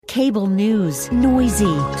Cable news,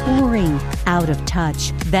 noisy, boring, out of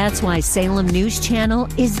touch. That's why Salem News Channel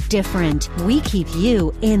is different. We keep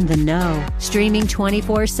you in the know. Streaming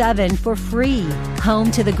 24/7 for free.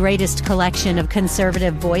 Home to the greatest collection of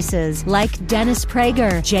conservative voices like Dennis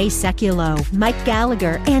Prager, Jay Sekulow, Mike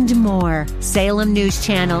Gallagher, and more. Salem News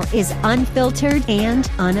Channel is unfiltered and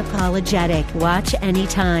unapologetic. Watch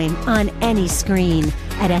anytime, on any screen,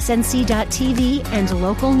 at snc.tv and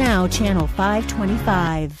Local Now Channel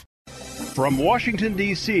 525. From Washington,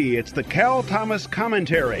 D.C., it's the Cal Thomas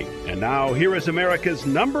Commentary. And now, here is America's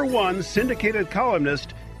 #1 syndicated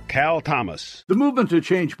columnist, Cal Thomas. The movement to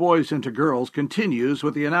change boys into girls continues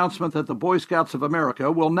with the announcement that the Boy Scouts of America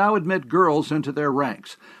will now admit girls into their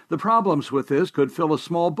ranks. The problems with this could fill a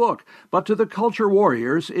small book, but to the culture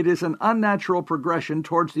warriors, it is an unnatural progression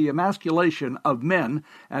towards the emasculation of men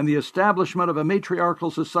and the establishment of a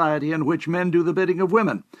matriarchal society in which men do the bidding of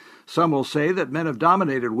women. Some will say that men have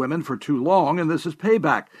dominated women for too long and this is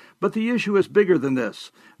payback, but the issue is bigger than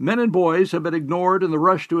this. Men and boys have been ignored in the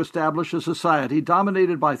rush to establish a society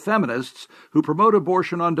dominated by feminists who promote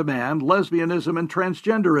abortion on demand, lesbianism, and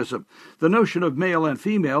transgenderism. The notion of male and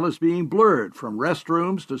female is being blurred from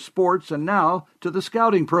restrooms to sports and now to the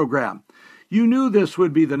scouting program. You knew this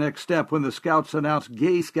would be the next step when the Scouts announced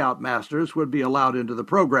gay Scoutmasters would be allowed into the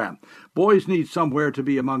program. Boys need somewhere to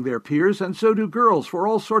be among their peers, and so do girls for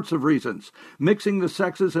all sorts of reasons. Mixing the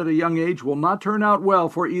sexes at a young age will not turn out well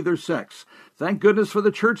for either sex. Thank goodness for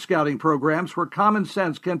the church scouting programs where common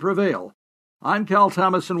sense can prevail. I'm Cal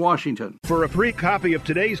Thomas in Washington. For a free copy of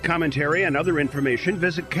today's commentary and other information,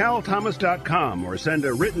 visit calthomas.com or send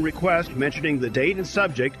a written request mentioning the date and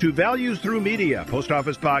subject to Values Through Media, Post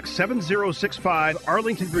Office Box 7065,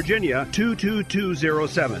 Arlington, Virginia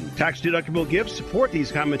 22207. Tax-deductible gifts support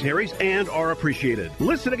these commentaries and are appreciated.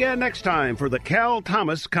 Listen again next time for the Cal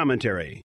Thomas Commentary.